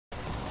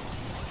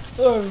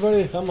Hello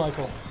everybody, I'm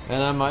Michael.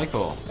 And I'm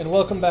Michael. And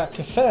welcome back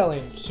to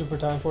Failing Super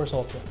Time Force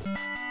Ultra.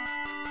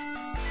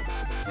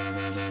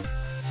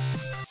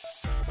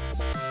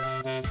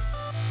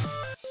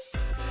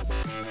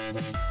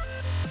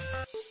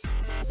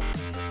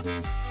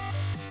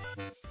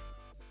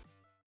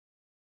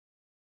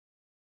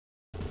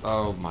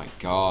 Oh my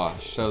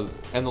gosh. So,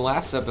 in the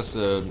last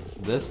episode,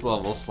 this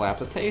level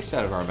slapped the taste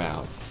out of our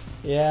mouths.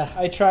 Yeah,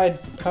 I tried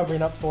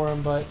covering up for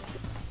him, but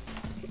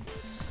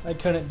I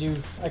couldn't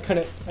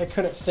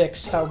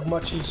fix how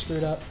much he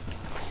screwed up.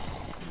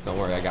 Don't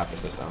worry, I got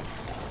this time.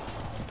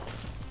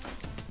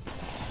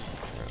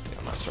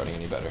 I'm not starting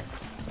any better.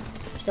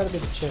 It's gotta be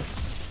the chick.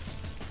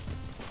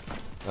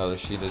 Oh,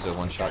 she does a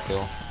one-shot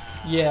kill?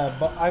 Yeah,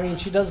 but I mean,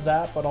 she does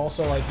that, but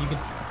also, like,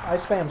 I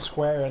spam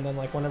square, and then,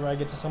 like, whenever I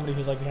get to somebody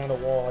who's, like, behind a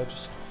wall, I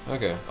just...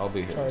 Okay, I'll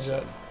be here charge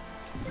instead. up.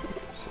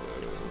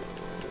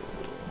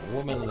 So,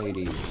 woman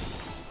lady.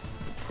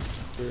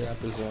 Clear out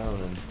the zone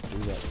and do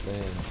that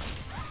thing.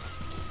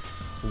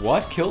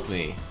 What killed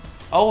me?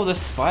 Oh, the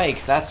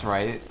spikes, that's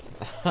right.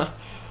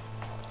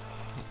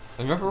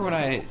 Remember when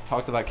I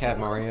talked about Cat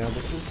Mario?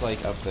 This is,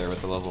 like, up there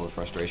with the level of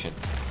frustration.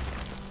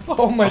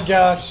 Oh my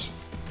gosh!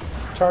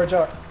 Charge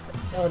up.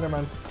 Oh, never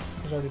mind.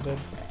 He's already dead.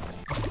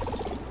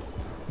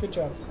 Good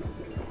job.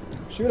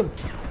 Shoot him.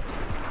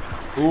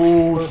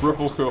 Ooh, Perfect.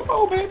 triple kill.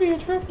 Oh, baby, a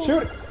triple.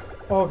 Shoot it!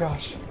 Oh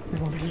gosh.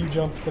 You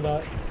jumped for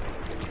that.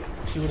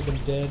 She would have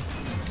been dead.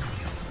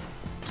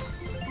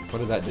 What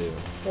did that do?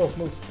 Oh,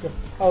 move. Go.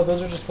 Oh,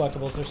 those are just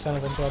collectibles. There's 10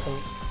 of them throughout the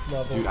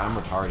level. Dude, I'm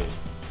retarded.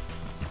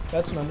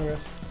 That's an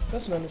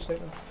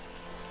understatement.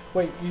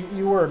 Wait,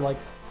 you were, like,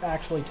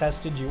 actually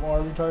tested? You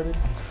are retarded?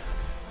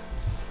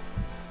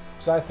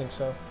 Because I think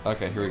so.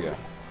 Okay, here we go.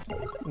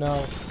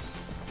 No.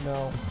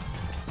 No.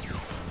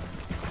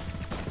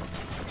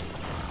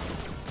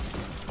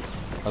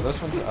 Oh,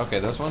 those ones. Okay,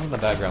 those ones in the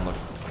background look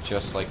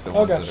just like the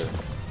Oh, ones gosh. that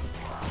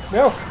are.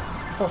 No!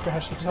 Oh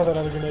gosh, I saw that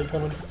other grenade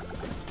coming.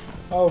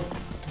 Oh. Gosh.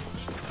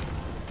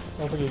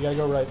 Don't forget, you gotta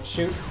go right.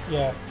 Shoot.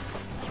 Yeah.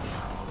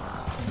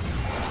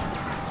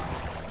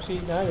 See,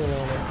 now you're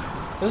learning.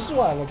 This is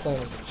why I love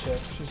playing as a chick.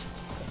 She's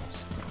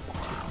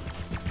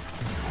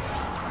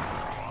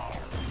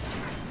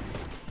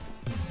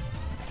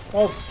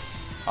oh.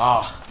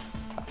 Ah.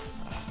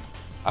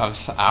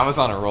 I was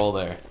on a roll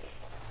there.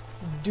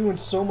 Doing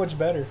so much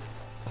better.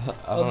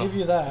 I'll give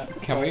you that.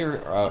 Can we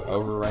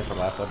overwrite the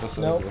last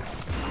episode? Nope.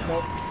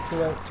 Nope. Too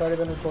late. It's already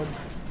been recorded.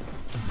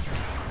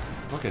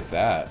 Look at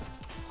that.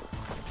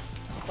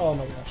 Oh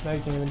my gosh, now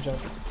you can't even jump.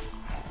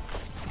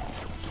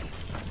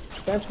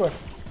 Spam square.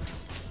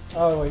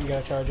 Oh wait, you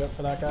gotta charge up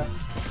for that guy.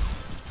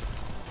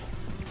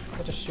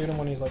 I just shoot him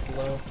when he's like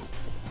low.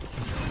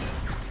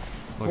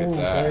 Look Ooh, at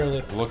that.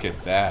 barely. Look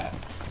at that.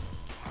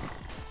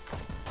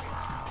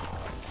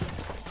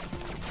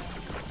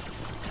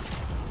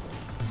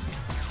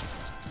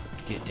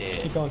 Get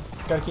dead. Keep going.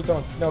 Gotta keep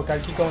going. No,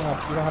 gotta keep going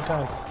up. You don't have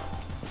time.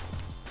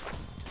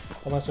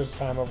 Unless there's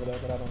time over there,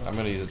 but I don't know. I'm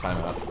gonna use a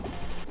timeout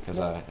because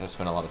I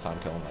spent a lot of time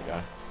killing that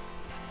guy.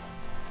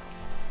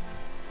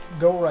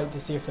 Go right to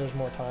see if there's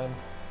more time.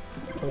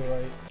 To the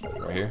right.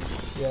 Right here.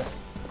 Yeah.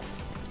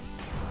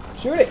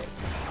 Shoot it!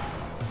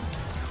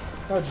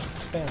 No, just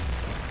spam.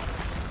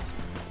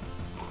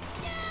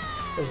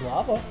 There's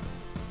lava.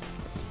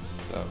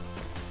 So,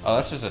 oh,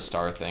 that's just a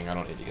star thing. I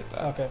don't need to get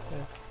that. Okay,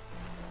 yeah.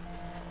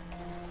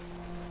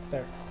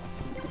 There.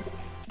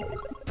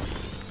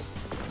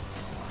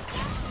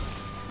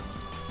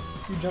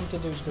 You jumped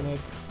into his grenade.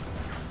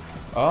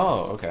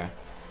 Oh, okay.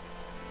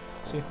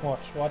 See, watch.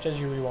 Watch as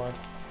you rewind.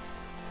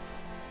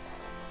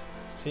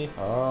 See?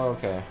 Oh,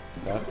 okay.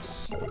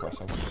 That's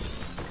impressive.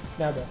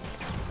 Now go.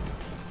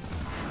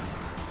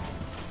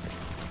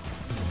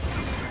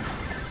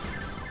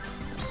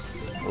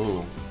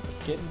 Ooh.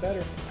 Getting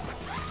better.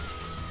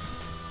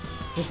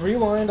 Just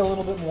rewind a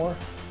little bit more.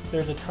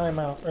 There's a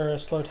timeout, or a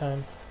slow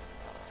time.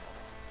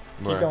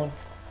 Where? Keep going.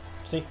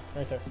 See?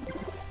 Right there.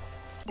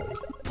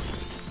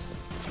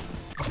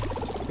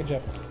 Good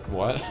job.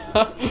 What?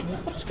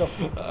 Just go.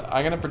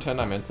 I'm gonna pretend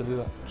I meant to do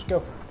that. Just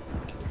go.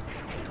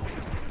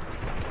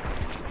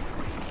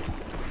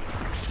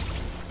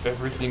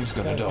 Everything's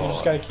gonna die. You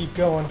just gotta keep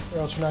going, or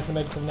else you're not gonna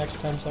make it to the next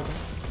 10 seconds.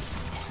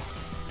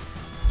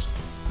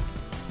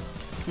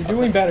 You're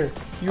doing better.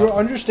 You're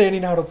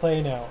understanding how to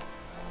play now.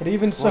 But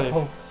even so,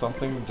 Wait,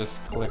 something just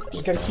clicked.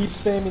 just gotta keep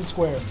spamming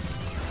square.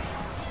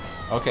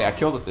 Okay, I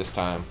killed it this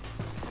time.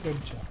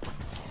 Good job.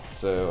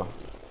 So,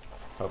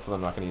 hopefully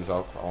I'm not gonna use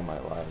all my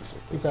lives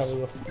with You this. probably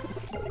will.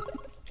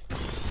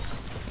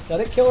 Did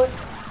it kill it?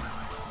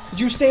 Did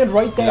you stand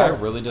right there? Did I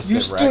really just you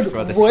get stood wrecked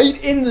by this?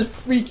 right in the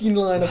freaking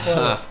line of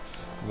fire.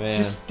 Man.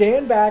 Just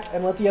stand back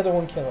and let the other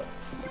one kill it.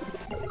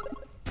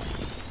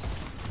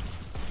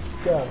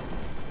 Go.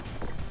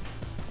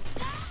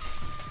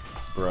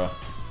 Bruh.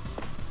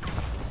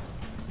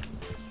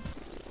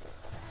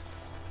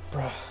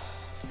 Bruh.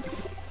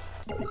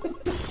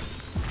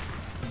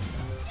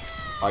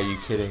 Are you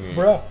kidding me?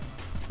 Bruh.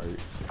 Are you...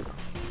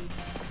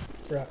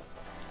 Bruh.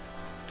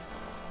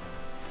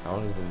 I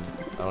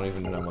don't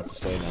even know what to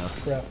say now.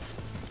 Bruh.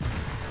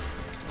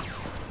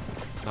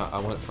 No, I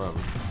went from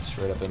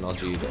straight up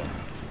MLG to...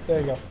 There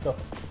you go. Go.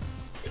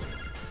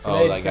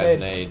 Oh, Grenade, that guy's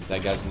nade.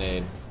 That guy's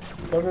nade.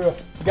 Go, go, go.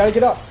 You gotta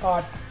get up.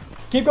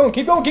 Keep going,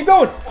 keep going, keep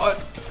going!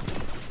 What?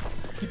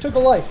 You took a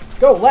life.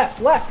 Go,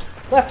 left, left,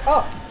 left,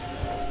 up!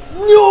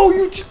 No,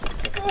 you just...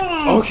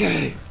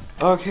 Okay.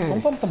 Okay.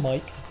 Don't bump the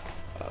mic.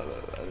 I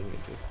didn't mean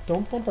to.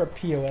 Don't bump our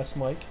POS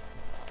mic.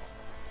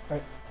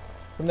 Alright.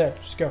 From there,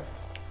 just go.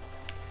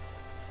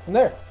 From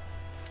there.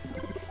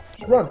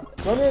 Just run.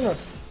 Run, run, run.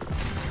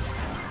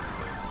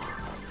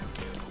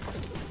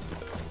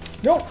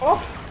 No,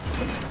 up!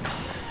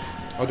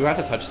 Oh, do I have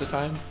to touch the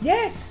time?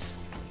 Yes!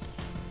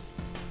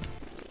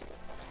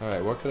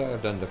 Alright, what could I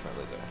have done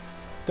differently there?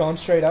 Gone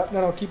straight up.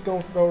 No, no, keep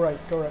going. Go right,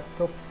 go right.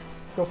 Go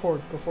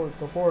forward, go forward,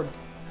 go forward.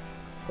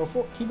 Go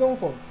forward. Keep going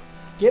forward.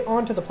 Get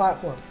onto the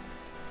platform.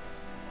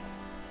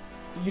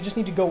 You just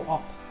need to go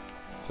up.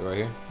 So right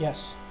here?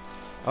 Yes.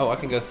 Oh, I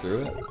can go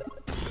through it?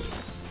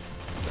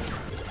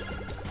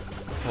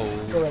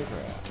 Holy Go right.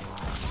 crap.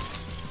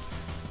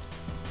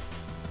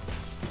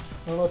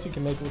 I don't know if you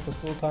can make it with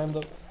this little time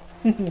though.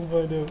 What do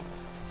I do?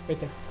 Right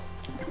there.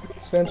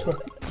 Stand square.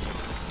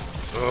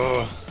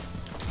 Ugh.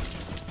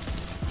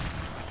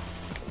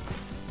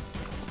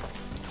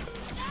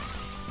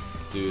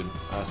 Dude, You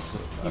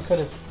could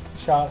have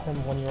shot him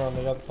when you were on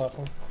the other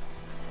platform.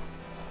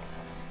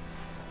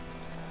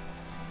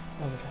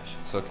 Oh my gosh.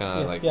 So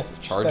kind of like yeah,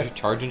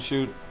 charge and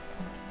shoot?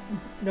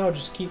 No,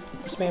 just keep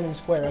spamming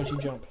square as you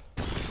jump.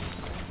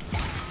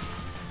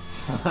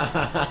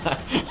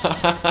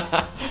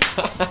 I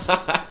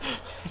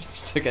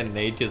just took a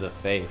nade to the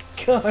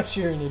face. Gosh,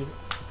 you're an idiot.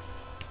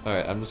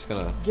 Alright, I'm just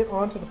gonna... Get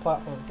onto the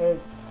platform. There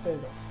you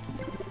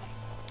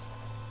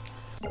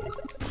go.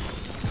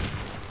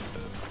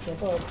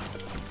 Jump up.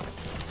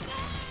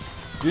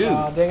 Dude!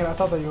 Dang it, I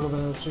thought that you would have been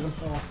able to shoot him.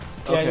 Oh. Yeah,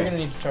 Okay. you're gonna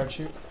need to charge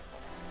shoot.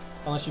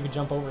 Unless you could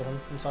jump over him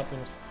and stop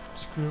being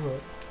screw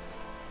it.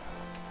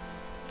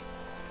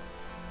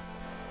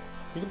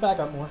 You can back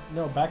up more.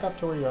 No, back up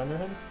to where you're under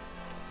him.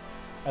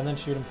 And then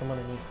shoot him from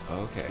underneath.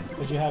 Okay.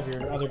 Because you have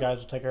your other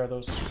guys to take care of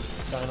those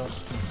dinos.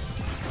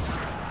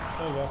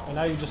 There you go. And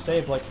now you just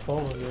saved like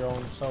 12 of your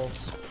own selves.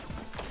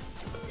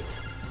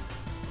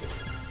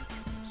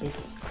 See?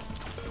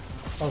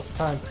 Oh,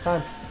 time.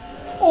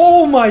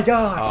 Oh my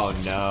gosh! Oh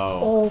no.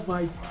 Oh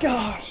my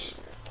gosh!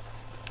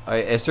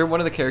 Is there one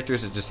of the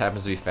characters that just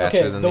happens to be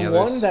faster than the others? The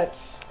one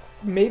that's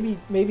maybe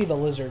the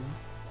lizard.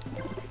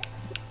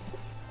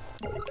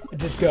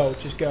 Just go.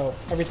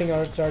 Everything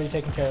else is already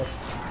taken care of.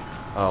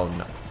 Oh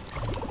no.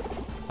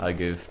 I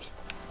goofed.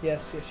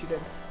 Yes, you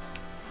did.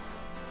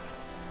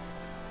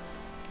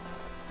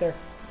 There,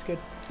 it's good.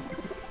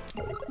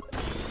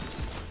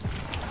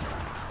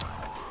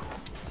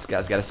 This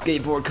guy's got a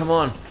skateboard, come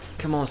on.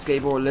 Come on,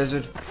 skateboard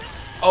lizard.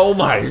 Oh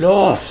my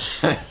lord!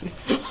 You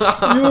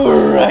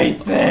were right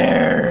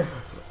there!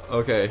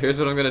 Okay, here's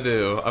what I'm gonna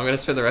do. I'm gonna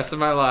spend the rest of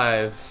my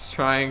lives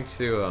trying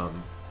to,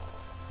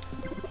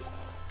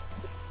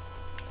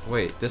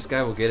 Wait, this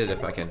guy will get it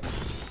if I can...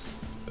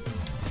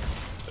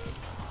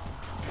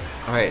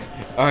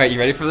 Alright, you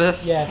ready for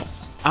this?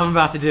 Yes. I'm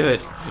about to do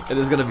it. It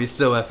is gonna be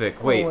so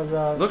epic. Wait, Oh my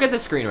gosh. look at the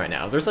screen right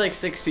now. There's like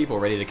 6 people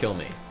ready to kill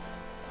me.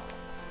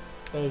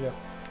 There you go.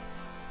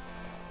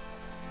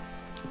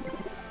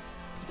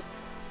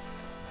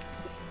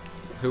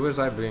 Who was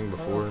I being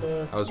before?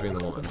 Okay. I was being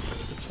the woman.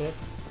 Good shit.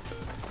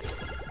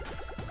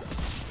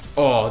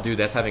 Oh, dude,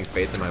 that's having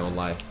faith in my own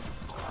life.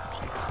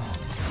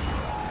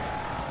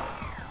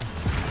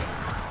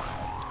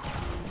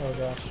 Oh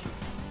gosh.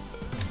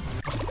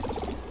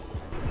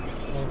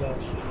 Oh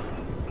gosh.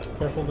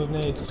 Careful with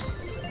nades.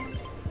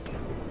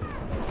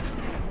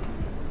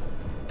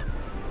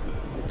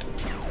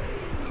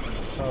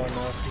 Oh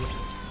no.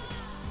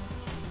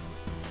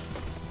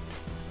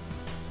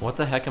 What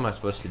the heck am I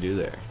supposed to do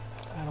there?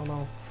 I don't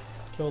know.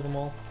 Kill them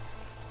all,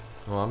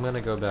 Well, I'm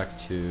gonna go back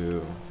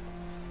to,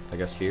 I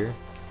guess, here.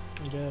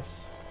 I guess.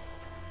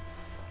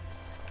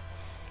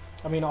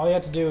 I mean, all you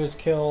have to do is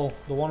kill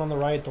the one on the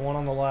right, the one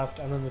on the left,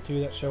 and then the 2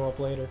 that show up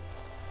later.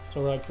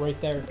 So we're like right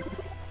there.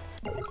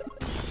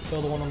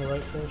 Kill the one on the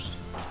right first.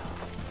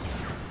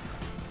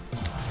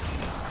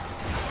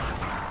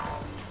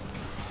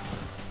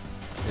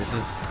 This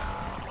is...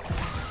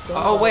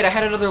 Oh wait, I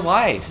had another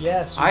life!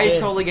 Yes, you I did.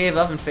 totally gave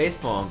up and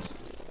facepalmed.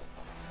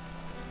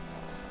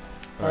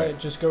 Alright,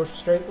 just go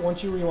straight.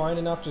 Once you rewind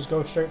enough, just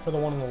go straight for the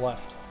one on the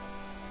left.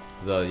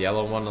 The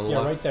yellow one on the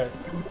left? Yeah, right there.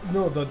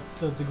 No, the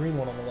green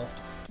one on the left.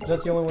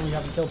 That's the only one you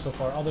haven't killed so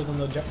far, other than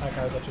the jetpack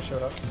guys that just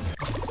showed up.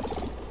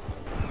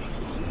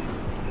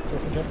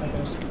 Careful jetpack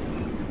guys.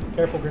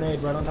 Careful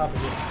grenade right on top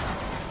of you.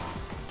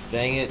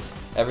 Dang it.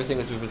 Everything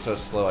was moving so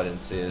slow I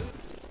didn't see it.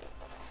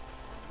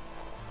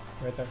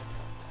 Right there.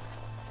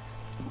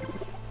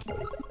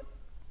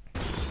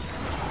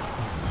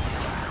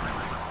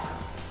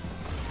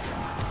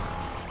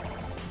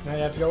 Now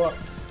you have to go up.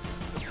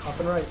 Up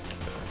and right.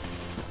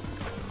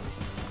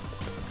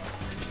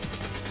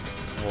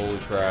 Holy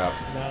crap.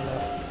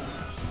 No.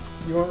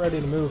 You weren't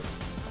ready to move.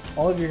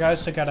 All of your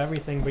guys took out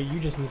everything, but you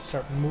just need to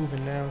start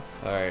moving now.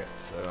 Alright,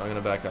 so I'm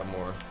gonna back up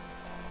more.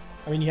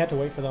 I mean, you had to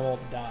wait for them all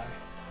to die.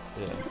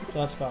 Yeah. So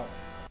that's about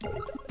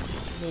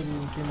maybe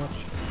too much.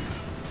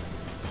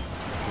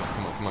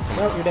 Come on.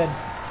 Nope, you're dead.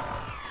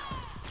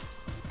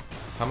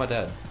 How am I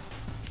dead?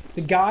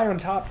 The guy on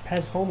top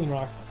has homing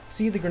rock.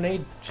 See the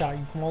grenade shot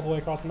you from all the way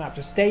across the map.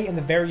 Just stay in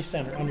the very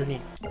center,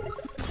 underneath.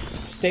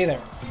 Stay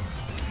there.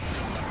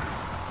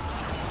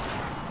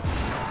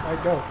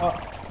 Alright, go.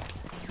 Up.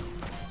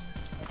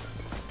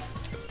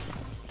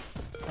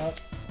 Up.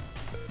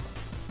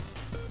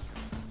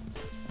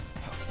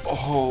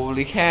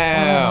 Holy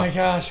cow! Oh my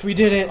gosh, we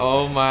did it!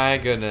 Oh my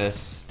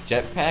goodness.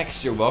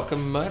 Jetpacks, you're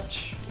welcome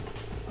much.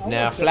 I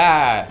Now like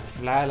fly.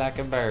 Fly like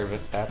a bird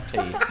without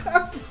teeth.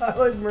 I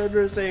like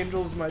murderous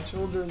angels, my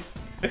children.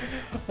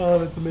 Oh,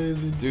 that's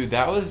amazing. Dude,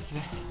 that was...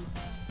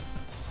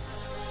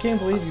 Can't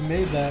believe you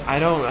made that. I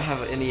don't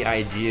have any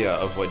idea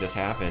of what just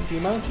happened. The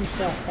amount you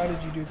suck, how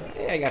did you do that?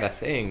 Hey, I got a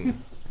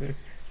thing.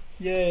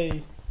 Yay,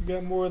 you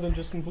got more than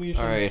just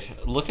completion.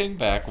 Alright, looking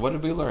back, what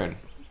did we learn?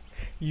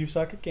 You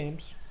suck at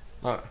games.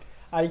 Uh,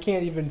 I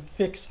can't even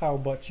fix how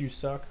much you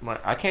suck.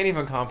 I can't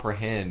even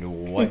comprehend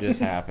what just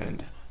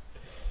happened.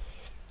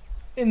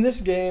 In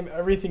this game,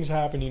 everything's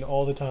happening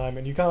all the time,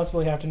 and you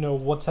constantly have to know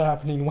what's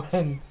happening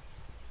when.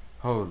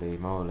 Holy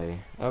moly.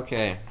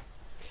 Okay.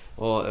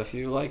 Well, if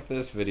you like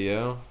this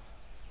video,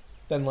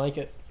 Then like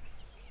it.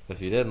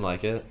 if you didn't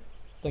like it,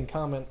 Then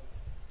comment.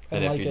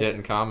 and if like you it.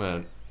 didn't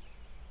comment,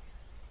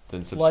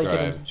 then subscribe. Like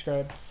it and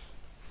subscribe.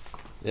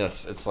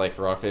 Yes, it's like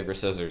rock, paper,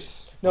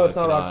 scissors. No, Well, it's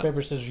not rock,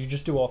 paper, scissors. You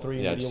just do all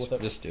three Yeah, and deal just,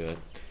 with it. just do it.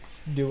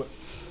 Do it.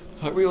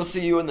 But we will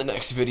see you in the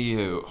next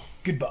video.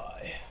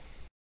 Goodbye.